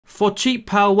For cheap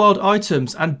Palworld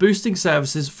items and boosting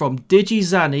services from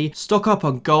DigiZanny, stock up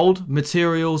on gold,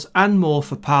 materials and more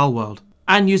for Palworld.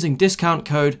 And using discount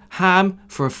code HAM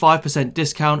for a 5%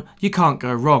 discount, you can't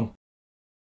go wrong.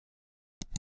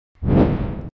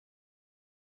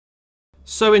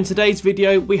 So in today's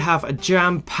video, we have a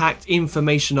jam-packed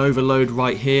information overload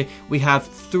right here. We have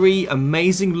 3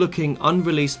 amazing looking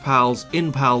unreleased pals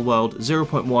in Palworld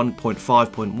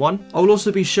 0.1.5.1. I'll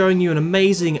also be showing you an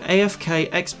amazing AFK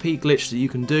XP glitch that you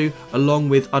can do along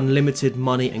with unlimited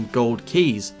money and gold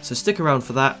keys. So stick around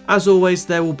for that. As always,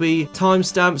 there will be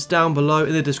timestamps down below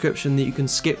in the description that you can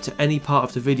skip to any part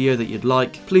of the video that you'd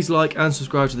like. Please like and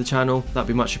subscribe to the channel. That'd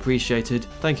be much appreciated.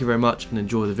 Thank you very much and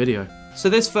enjoy the video. So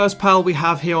this first pal we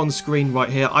have here on the screen right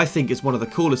here, I think is one of the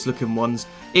coolest looking ones.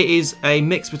 It is a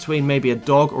mix between maybe a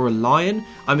dog or a lion.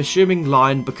 I'm assuming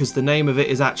lion because the name of it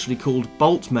is actually called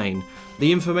Boltmane.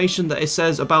 The information that it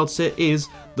says about it is,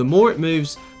 the more it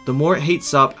moves, the more it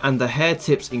heats up and the hair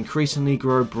tips increasingly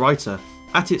grow brighter.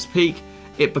 At its peak,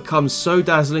 it becomes so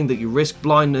dazzling that you risk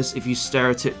blindness if you stare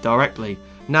at it directly.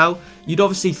 Now, you'd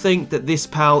obviously think that this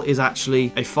pal is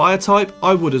actually a fire type.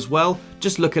 I would as well.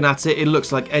 Just looking at it, it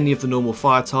looks like any of the normal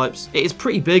fire types. It is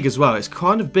pretty big as well. It's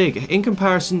kind of big. In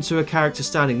comparison to a character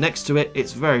standing next to it,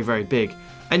 it's very, very big.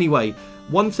 Anyway,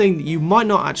 one thing that you might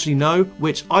not actually know,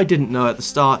 which I didn't know at the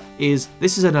start, is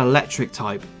this is an electric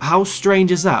type. How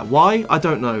strange is that? Why? I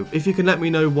don't know. If you can let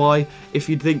me know why. If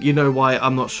you think you know why,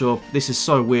 I'm not sure. This is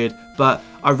so weird, but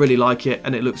I really like it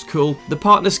and it looks cool. The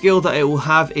partner skill that it will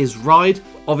have is Ride.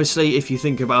 Obviously, if you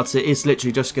think about it, it's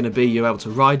literally just going to be you able to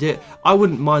ride it. I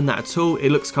wouldn't mind that at all. It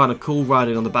looks kind of cool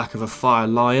riding on the back of a fire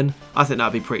lion. I think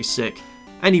that'd be pretty sick.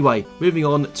 Anyway, moving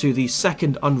on to the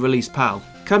second unreleased pal.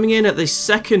 Coming in at the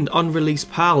second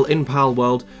unreleased pal in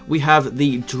Palworld, we have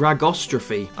the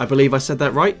Dragostrophe. I believe I said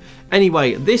that right.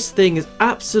 Anyway, this thing is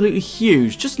absolutely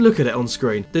huge. Just look at it on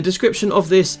screen. The description of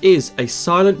this is a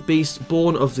silent beast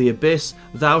born of the abyss.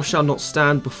 Thou shalt not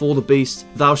stand before the beast.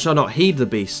 Thou shalt not heed the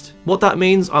beast. What that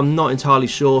means, I'm not entirely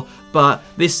sure, but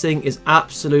this thing is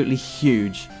absolutely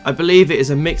huge. I believe it is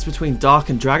a mix between dark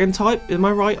and dragon type, am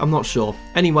I right? I'm not sure.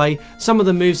 Anyway, some of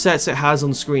the movesets it has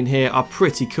on screen here are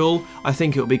pretty cool. I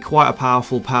think it will be quite a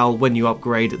powerful pal when you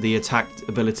upgrade the attack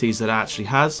abilities that it actually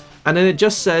has. And then it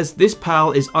just says this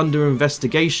pal is under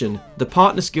investigation. The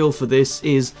partner skill for this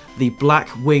is the Black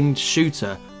Winged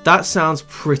Shooter. That sounds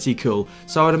pretty cool.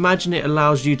 So I would imagine it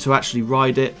allows you to actually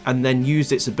ride it and then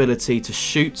use its ability to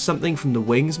shoot something from the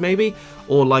wings maybe,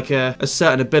 or like a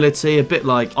certain ability, a bit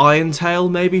like Iron Tail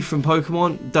maybe from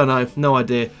Pokemon. Don't know, no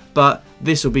idea, but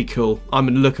this will be cool. I'm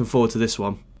looking forward to this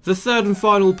one. The third and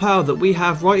final pal that we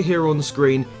have right here on the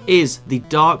screen is the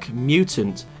Dark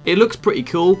Mutant. It looks pretty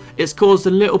cool. It's caused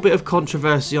a little bit of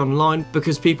controversy online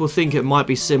because people think it might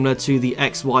be similar to the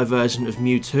XY version of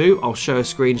Mewtwo. I'll show a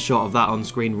screenshot of that on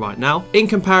screen right now. In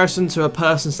comparison to a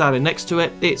person standing next to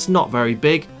it, it's not very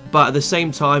big, but at the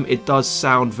same time it does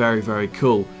sound very, very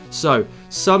cool. So,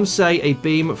 some say a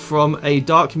beam from a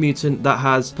Dark Mutant that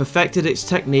has perfected its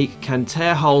technique can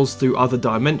tear holes through other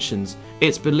dimensions.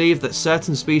 It's believed that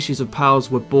certain species of pals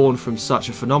were born from such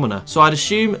a phenomena. So I'd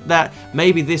assume that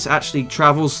maybe this actually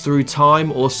travels through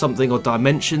time or something, or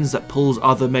dimensions that pulls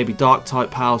other maybe dark type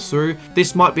pals through.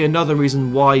 This might be another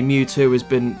reason why Mewtwo has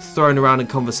been thrown around in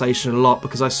conversation a lot,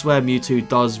 because I swear Mewtwo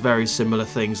does very similar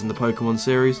things in the Pokemon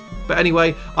series. But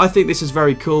anyway, I think this is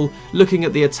very cool. Looking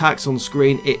at the attacks on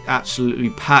screen, it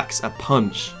absolutely packs a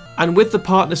punch. And with the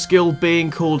partner skill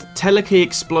being called Teleki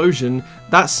Explosion,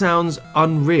 that sounds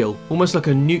unreal, almost like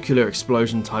a nuclear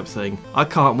explosion type thing. I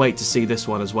can't wait to see this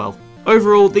one as well.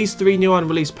 Overall, these 3 new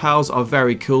unreleased pals are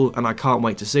very cool and I can't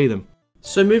wait to see them.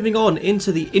 So moving on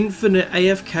into the infinite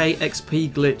AFK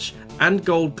XP glitch and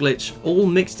gold glitch all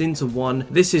mixed into one.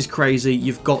 This is crazy,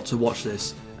 you've got to watch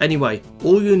this. Anyway,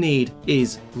 all you need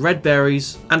is red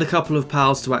berries and a couple of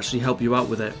pals to actually help you out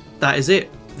with it. That is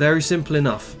it. Very simple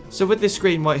enough. So with this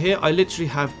screen right here, I literally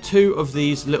have 2 of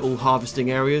these little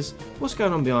harvesting areas. What's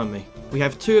going on behind me? We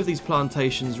have 2 of these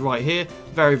plantations right here.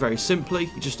 Very, very simply,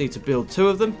 you just need to build 2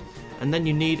 of them. And then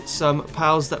you need some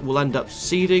pals that will end up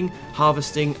seeding,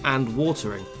 harvesting, and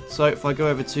watering. So if I go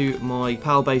over to my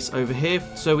pal base over here,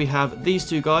 so we have these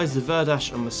 2 guys, the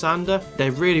Verdash and Masanda.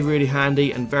 They're really, really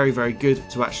handy and very, very good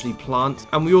to actually plant.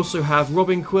 And we also have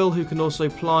Robin Quill, who can also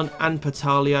plant, and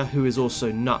Patalia, who is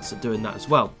also nuts at doing that as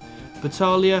well.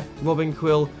 Batalia, Robin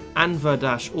Quill, and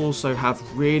Verdash also have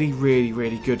really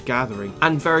good gathering.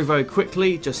 And very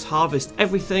quickly, just harvest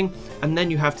everything, and then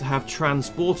you have to have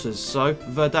transporters, so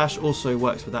Verdash also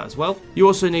works with that as well. You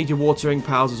also need your watering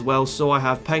pals as well, so I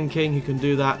have Penking who can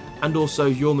do that, and also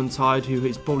Yormantide, who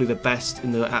is probably the best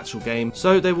in the actual game.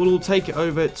 So they will all take it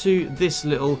over to this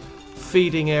little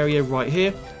feeding area right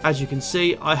here. As you can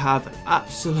see, I have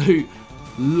absolute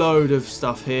load of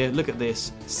stuff here. Look at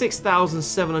this,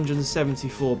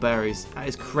 6,774 berries. That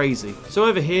is crazy. So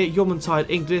over here, Yormantide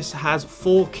Ignis has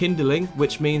 4 kindling,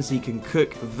 which means he can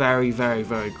cook very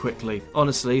quickly.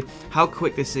 Honestly, how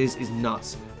quick this is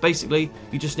nuts. Basically,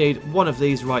 you just need one of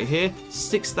these right here,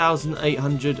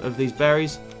 6,800 of these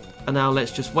berries, and now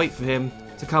let's just wait for him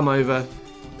to come over.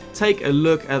 Take a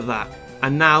look at that.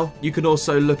 And now you can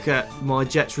also look at my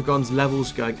jetragon's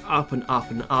levels going up and up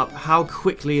and up. How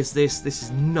quickly is this? This is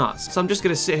nuts. So I'm just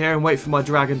going to sit here and wait for my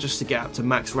dragon just to get up to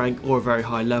max rank or a very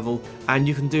high level. And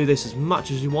you can do this as much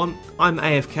as you want. I'm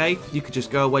AFK. You could just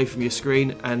go away from your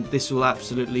screen and this will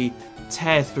absolutely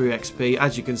tear through XP.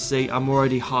 As you can see, I'm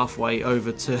already halfway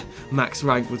over to max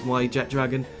rank with my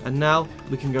jetragon. And now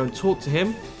we can go and talk to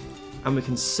him and we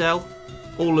can sell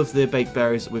all of the baked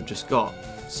berries that we've just got.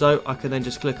 So I can then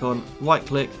just click on right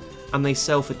click and they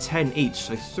sell for 10 each,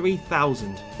 so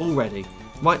 3,000 already,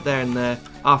 right there and there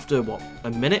after what,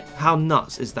 a minute? How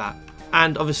nuts is that?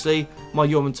 And obviously my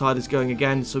Yormantide is going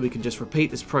again, so we can just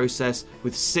repeat this process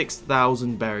with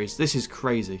 6,000 berries. This is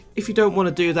crazy. If you don't want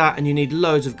to do that and you need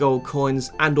loads of gold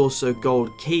coins and also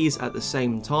gold keys at the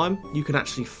same time, you can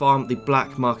actually farm the black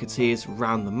marketeers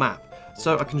around the map.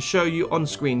 So I can show you on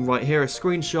screen right here a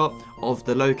screenshot of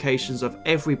the locations of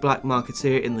every black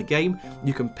marketeer in the game.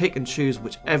 You can pick and choose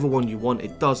whichever one you want,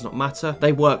 it does not matter.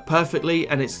 They work perfectly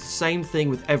and it's the same thing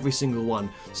with every single one.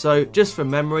 So just for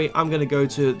memory, I'm going to go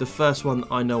to the first one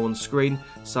I know on screen.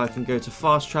 So I can go to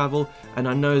fast travel and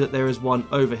I know that there is one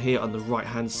over here on the right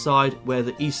hand side where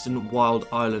the Eastern Wild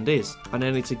Island is. And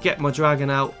I need to get my dragon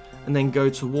out and then go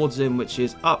towards him, which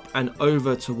is up and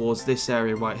over towards this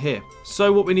area right here.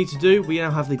 So what we need to do, we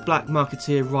now have the black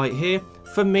marketeer right here.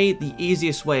 For me, the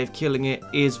easiest way of killing it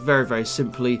is very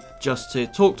simply just to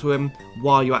talk to him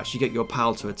while you actually get your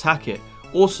pal to attack it.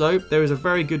 Also, there is a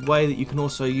very good way that you can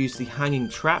also use the hanging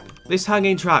trap. This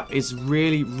hanging trap is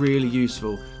really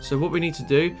useful. So what we need to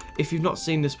do, if you've not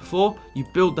seen this before, you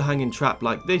build the hanging trap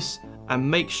like this and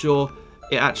make sure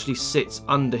it actually sits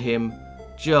under him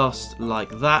just like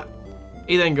that.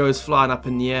 He then goes flying up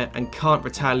in the air and can't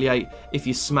retaliate if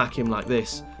you smack him like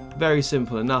this. Very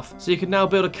simple enough. So you can now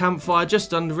build a campfire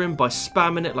just under him by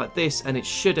spamming it like this and it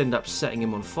should end up setting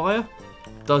him on fire.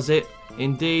 Does it?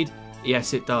 Indeed.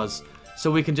 Yes, it does.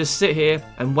 So we can just sit here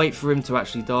and wait for him to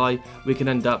actually die. We can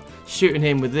end up shooting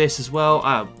him with this as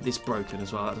well. It's broken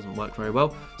as well. That doesn't work very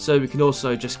well. So we can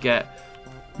also just get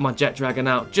my jetragon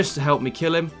out just to help me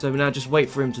kill him. So we now just wait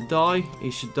for him to die. He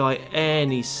should die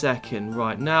any second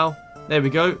right now. There we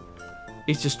go.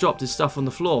 He's just dropped his stuff on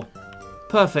the floor.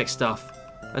 Perfect stuff.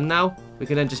 And now we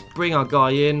can then just bring our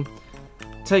guy in,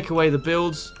 take away the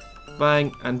builds,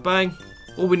 bang and bang.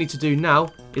 All we need to do now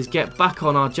is get back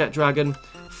on our jetragon,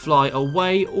 fly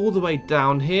away all the way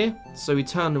down here. So we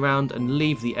turn around and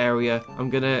leave the area. I'm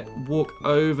going to walk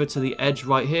over to the edge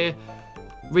right here,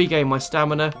 regain my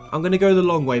stamina. I'm going to go the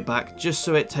long way back just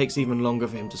so it takes even longer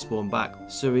for him to spawn back.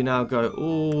 So we now go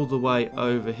all the way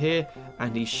over here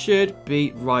and he should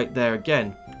be right there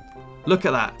again. Look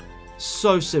at that.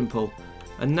 So simple.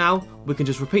 And now we can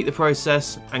just repeat the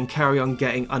process and carry on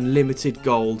getting unlimited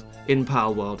gold in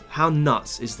Palworld. How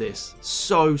nuts is this?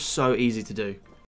 So easy to do.